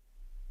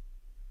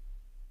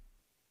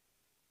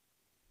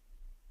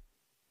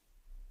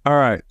 All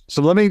right.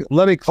 So let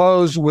me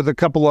close with a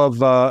couple of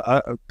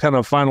kind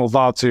of final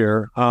thoughts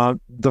here.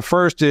 The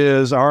first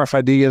is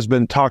RFID has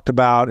been talked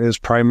about as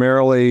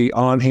primarily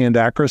on-hand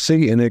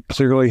accuracy, and it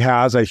clearly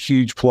has a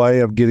huge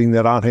play of getting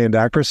that on-hand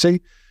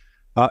accuracy.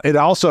 It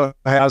also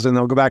has, and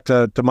I'll go back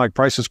to Mike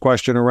Price's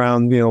question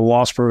around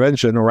loss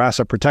prevention or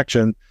asset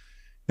protection.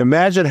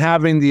 Imagine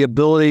having the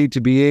ability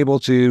to be able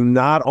to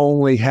not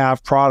only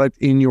have product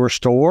in your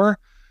store,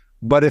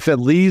 but if it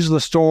leaves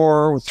the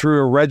store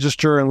through a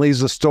register and leaves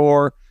the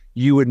store,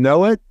 you would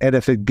know it. And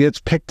if it gets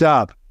picked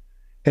up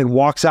and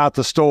walks out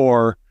the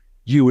store,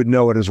 you would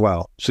know it as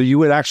well. So you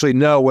would actually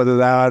know whether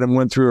that item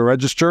went through a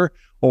register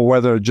or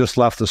whether it just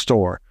left the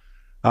store.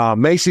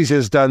 Macy's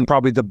has done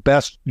probably the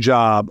best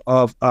job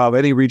of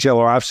any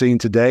retailer I've seen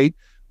to date,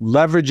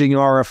 leveraging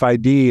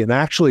RFID and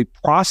actually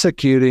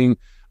prosecuting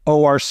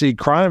ORC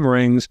crime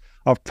rings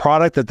of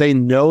product that they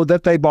know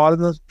that they bought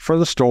for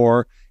the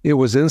store. It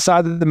was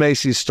inside the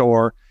Macy's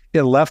store.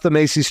 It left the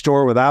Macy's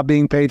store without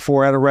being paid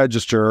for at a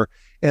register,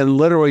 and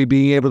literally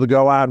being able to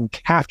go out and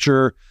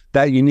capture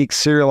that unique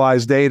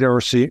serialized data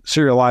or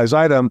serialized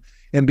item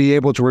and be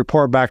able to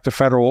report back to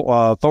federal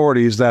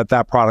authorities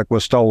that product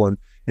was stolen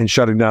and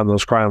shutting down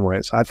those crime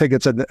rates. I think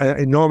it's an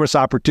enormous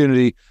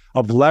opportunity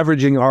of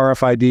leveraging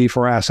RFID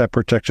for asset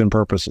protection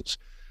purposes.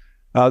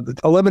 The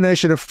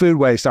elimination of food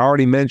waste, I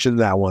already mentioned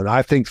that one.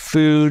 I think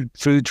food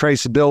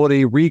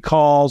traceability,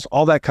 recalls,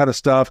 all that kind of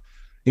stuff,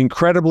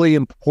 incredibly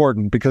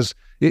important, because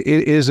it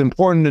is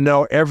important to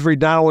know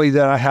not only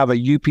that I have a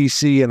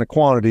UPC and a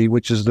quantity,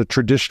 which is the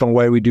traditional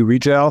way we do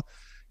retail.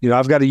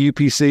 I've got a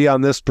UPC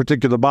on this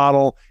particular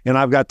bottle and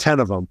I've got 10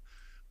 of them.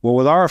 Well,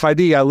 with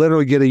RFID, I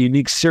literally get a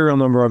unique serial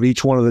number of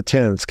each one of the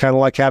 10. It's kind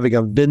of like having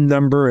a VIN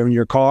number in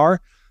your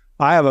car.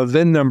 I have a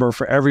VIN number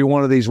for every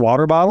one of these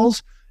water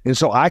bottles, And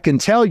so I can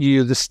tell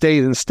you the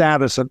state and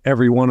status of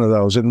every one of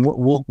those. And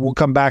we'll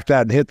come back to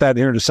that and hit that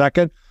here in a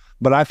second.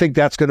 But I think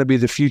that's going to be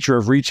the future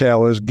of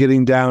retail, is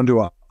getting down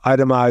to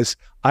a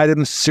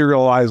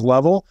serialized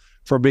level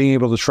for being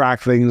able to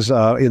track things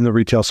in the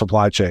retail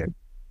supply chain.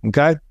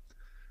 Okay.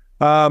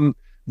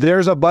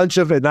 There's a bunch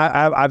of, and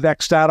I've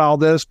X'd out all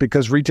this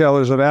because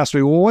retailers have asked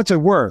me, well, what's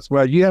it worth?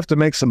 Well, you have to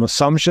make some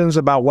assumptions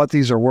about what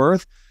these are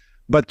worth,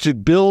 but to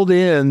build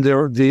in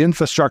the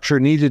infrastructure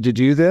needed to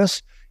do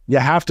this, you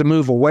have to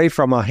move away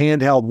from a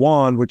handheld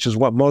wand, which is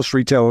what most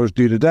retailers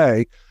do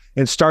today,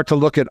 and start to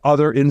look at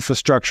other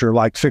infrastructure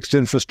like fixed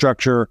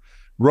infrastructure,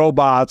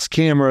 robots,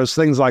 cameras,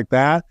 things like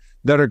that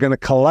are going to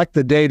collect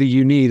the data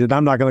you need. And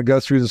I'm not going to go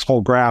through this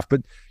whole graph,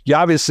 but you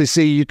obviously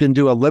see you can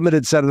do a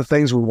limited set of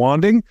things with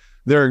wanding.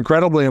 They're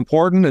incredibly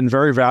important and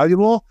very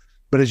valuable.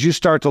 But as you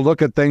start to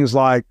look at things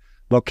like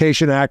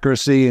location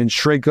accuracy and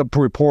shrink up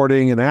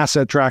reporting and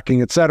asset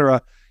tracking, et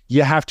cetera,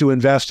 you have to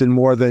invest in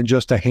more than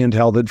just a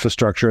handheld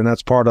infrastructure. And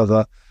that's part of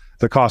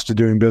the cost of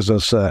doing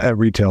business at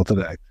retail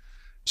today.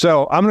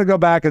 So I'm going to go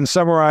back and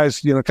summarize,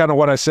 kind of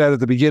what I said at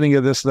the beginning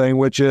of this thing,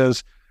 which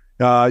is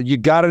you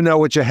got to know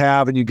what you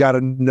have and you got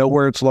to know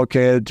where it's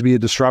located to be a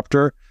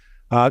disruptor.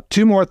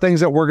 Two more things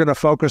that we're going to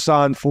focus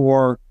on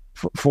for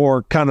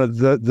kind of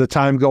the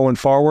time going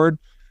forward.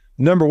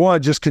 Number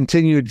one, just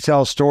continue to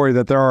tell a story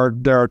that there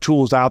are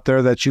tools out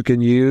there that you can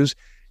use.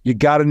 You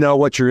got to know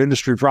what your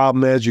industry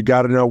problem is. You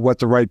got to know what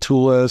the right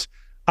tool is.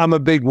 I'm a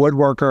big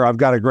woodworker. I've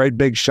got a great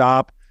big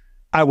shop.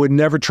 I would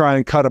never try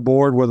and cut a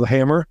board with a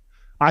hammer.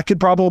 I could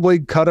probably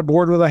cut a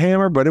board with a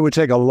hammer, but it would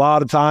take a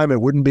lot of time.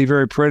 It wouldn't be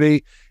very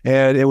pretty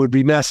and it would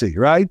be messy,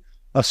 right?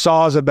 A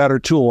saw is a better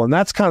tool. And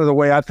that's kind of the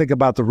way I think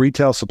about the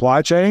retail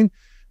supply chain.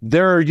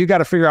 You got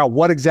to figure out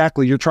what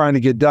exactly you're trying to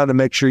get done to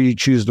make sure you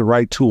choose the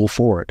right tool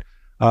for it.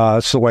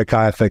 That's the way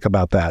I think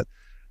about that.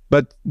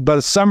 But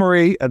a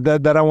summary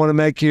that I want to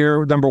make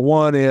here, number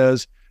one,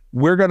 is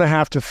we're going to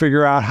have to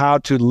figure out how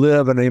to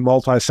live in a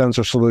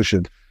multi-sensor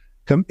solution.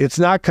 It's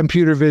not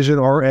computer vision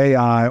or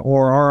AI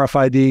or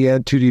RFID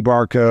and 2D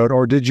barcode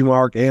or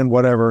Digimark and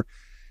whatever.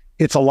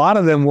 It's a lot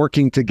of them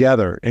working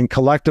together, and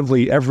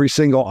collectively every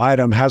single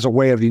item has a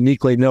way of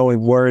uniquely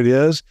knowing where it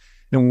is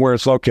and where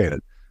it's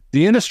located.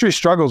 The industry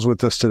struggles with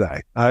this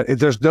today.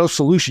 There's no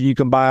solution you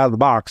can buy out of the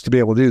box to be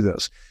able to do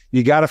this.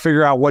 You got to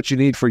figure out what you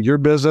need for your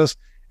business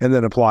and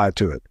then apply it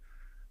to it.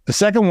 The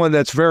second one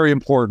that's very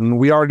important,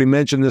 we already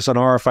mentioned this on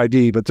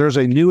RFID, but there's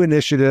a new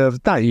initiative,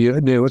 not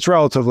new, it's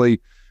relatively,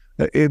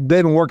 they've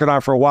been working on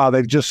it for a while.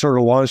 They've just sort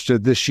of launched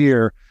it this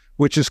year,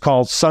 which is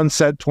called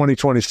Sunset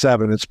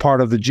 2027. It's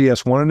part of the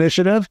GS1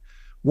 initiative.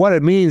 What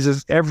it means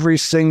is every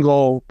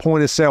single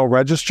point of sale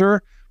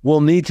register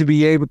will need to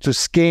be able to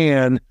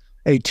scan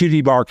a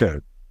 2D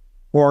barcode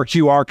or a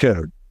QR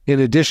code in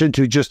addition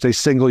to just a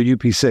single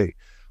UPC.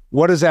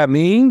 What does that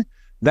mean?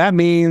 That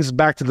means,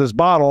 back to this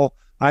bottle,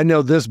 I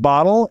know this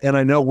bottle and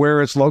I know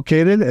where it's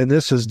located, and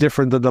this is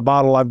different than the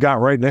bottle I've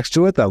got right next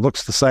to it that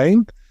looks the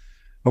same.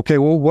 Okay,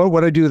 well, what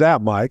would I do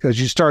that, Mike? As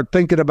you start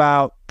thinking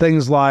about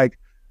things like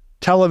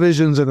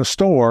televisions in a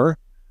store,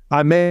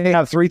 I may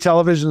have 3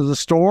 televisions in the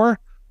store,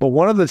 but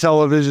one of the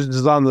televisions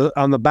is on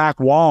the back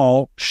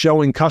wall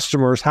showing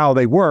customers how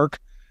they work.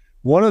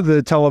 One of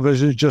the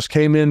televisions just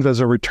came in as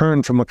a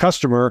return from a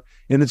customer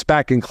and it's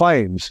back in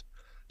claims.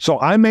 So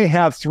I may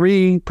have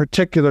 3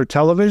 particular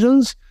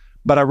televisions,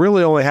 but I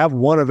really only have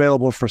one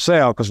available for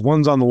sale because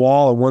one's on the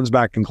wall and one's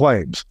back in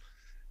claims.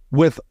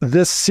 With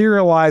this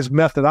serialized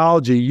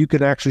methodology, you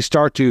can actually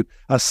start to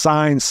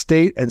assign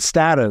state and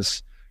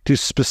status to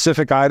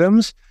specific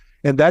items.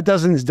 And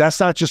that's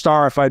not just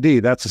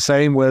RFID. That's the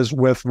same with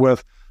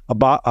a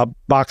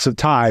box of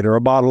Tide or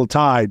a bottle of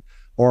Tide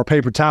or a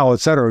paper towel, et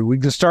cetera. We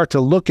can start to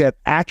look at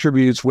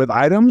attributes with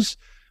items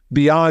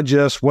beyond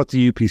just what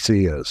the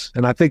UPC is.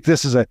 And I think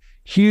this is a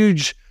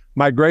huge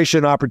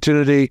migration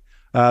opportunity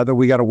that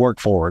we got to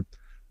work forward.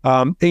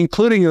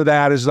 Including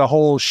that is the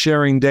whole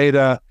sharing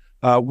data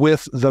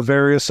with the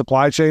various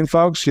supply chain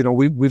folks.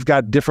 We've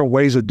got different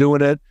ways of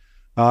doing it.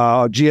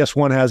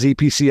 GS1 has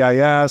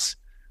EPCIS.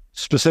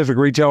 Specific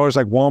retailers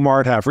like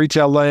Walmart have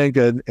Retail Link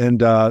and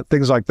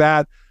things like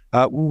that.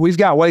 We've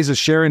got ways of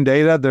sharing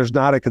data. There's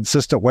not a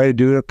consistent way to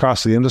do it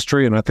across the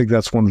industry, and I think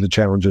that's one of the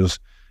challenges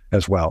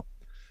as well.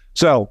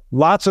 So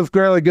lots of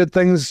really good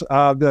things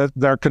that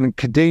are going to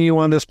continue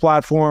on this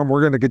platform.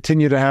 We're going to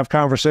continue to have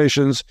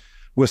conversations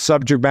with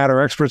subject matter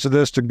experts of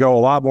this to go a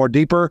lot more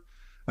deeper.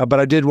 But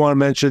I did want to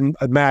mention,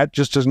 Matt,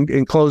 just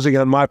in closing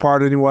on my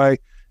part anyway,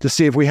 to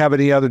see if we have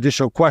any other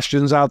additional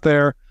questions out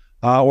there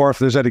or if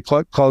there's any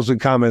closing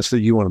comments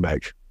that you want to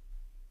make.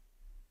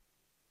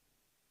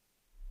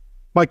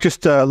 Mike,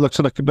 just looks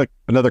like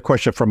another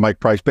question from Mike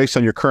Price. Based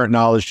on your current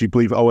knowledge, do you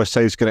believe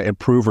OSA is going to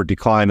improve or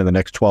decline in the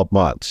next 12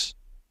 months?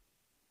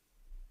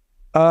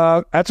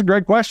 That's a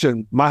great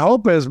question. My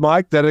hope is,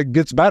 Mike, that it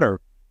gets better.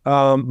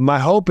 My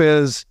hope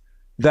is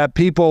that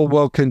people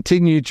will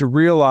continue to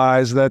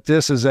realize that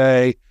this is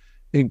a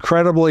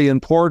incredibly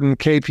important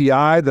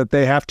KPI that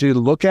they have to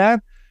look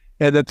at,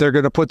 and that they're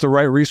going to put the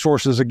right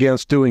resources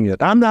against doing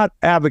it. I'm not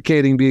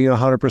advocating being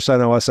 100%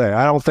 OSA.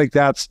 I don't think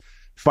that's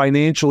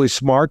financially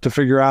smart to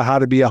figure out how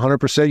to be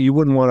 100%. You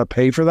wouldn't want to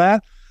pay for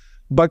that.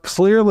 But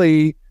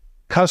clearly,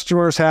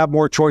 customers have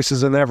more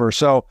choices than ever.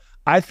 So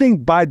I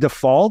think by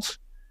default,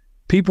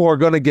 people are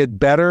going to get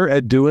better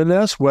at doing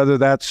this, whether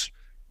that's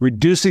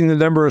reducing the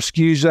number of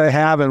SKUs they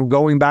have and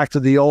going back to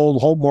the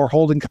old, more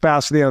holding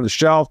capacity on the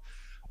shelf,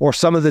 or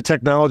some of the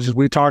technologies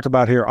we talked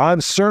about here.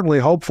 I'm certainly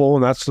hopeful,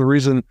 and that's the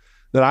reason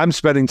that I'm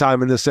spending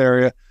time in this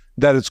area,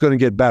 that it's going to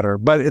get better.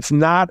 But it's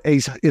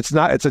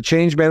a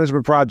change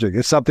management project.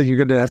 It's something you're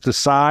going to have to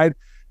decide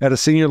at a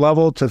senior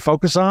level to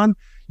focus on.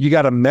 You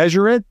got to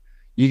measure it.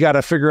 You got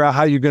to figure out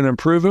how you're going to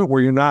improve it,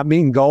 where you're not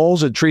meeting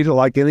goals, and treat it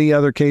like any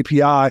other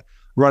KPI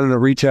running a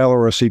retailer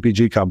or a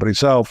CPG company.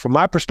 So from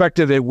my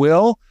perspective, it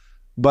will.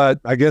 But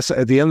I guess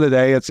at the end of the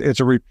day, it's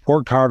a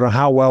report card on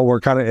how well we're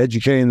kind of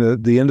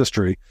educating the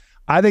industry.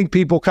 I think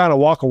people kind of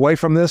walk away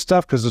from this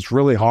stuff because it's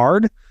really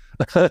hard.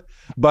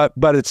 but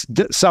it's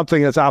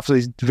something that's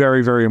obviously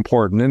very, very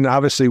important. And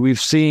obviously we've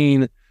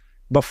seen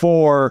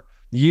before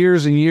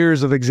years and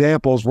years of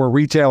examples where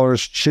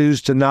retailers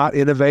choose to not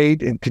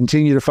innovate and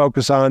continue to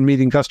focus on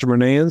meeting customer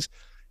demands.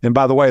 And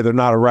by the way, they're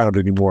not around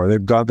anymore.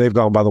 They've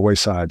gone by the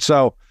wayside.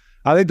 So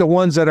I think the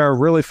ones that are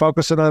really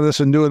focusing on this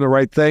and doing the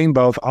right thing,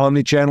 both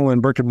omni-channel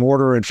and brick and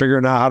mortar, and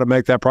figuring out how to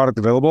make that product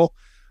available,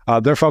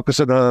 they're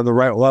focusing on the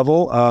right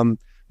level.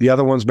 The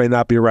other ones may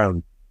not be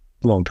around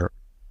long term.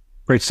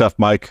 Great stuff,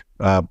 Mike.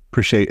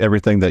 Appreciate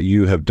everything that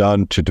you have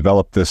done to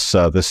develop this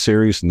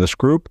series and this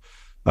group.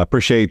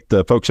 Appreciate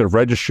the folks that have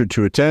registered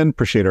to attend.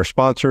 Appreciate our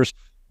sponsors.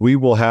 We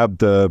will have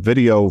the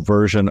video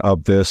version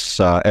of this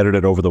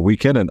edited over the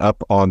weekend and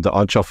up on the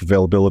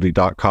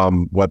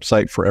onshelfavailability.com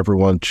website for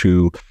everyone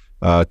to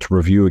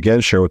review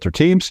again, share with their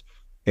teams.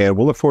 And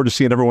we'll look forward to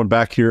seeing everyone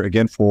back here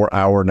again for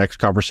our next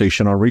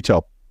conversation on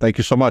retail. Thank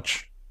you so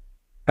much.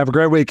 Have a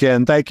great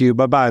weekend. Thank you.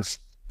 Bye-bye.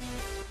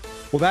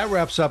 Well, that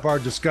wraps up our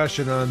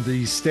discussion on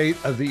the state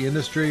of the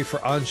industry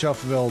for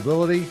on-shelf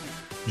availability.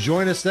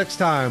 Join us next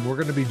time. We're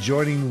going to be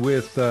joining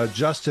with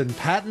Justin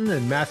Patton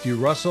and Matthew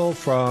Russell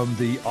from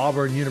the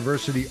Auburn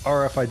University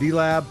RFID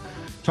Lab,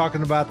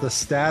 talking about the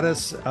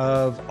status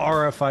of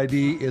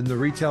RFID in the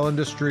retail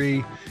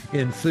industry,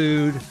 in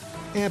food,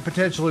 and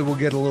potentially we'll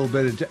get a little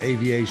bit into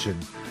aviation.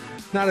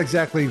 Not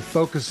exactly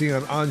focusing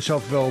on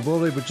on-shelf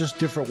availability, but just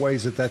different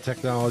ways that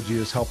technology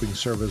is helping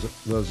service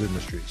those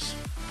industries.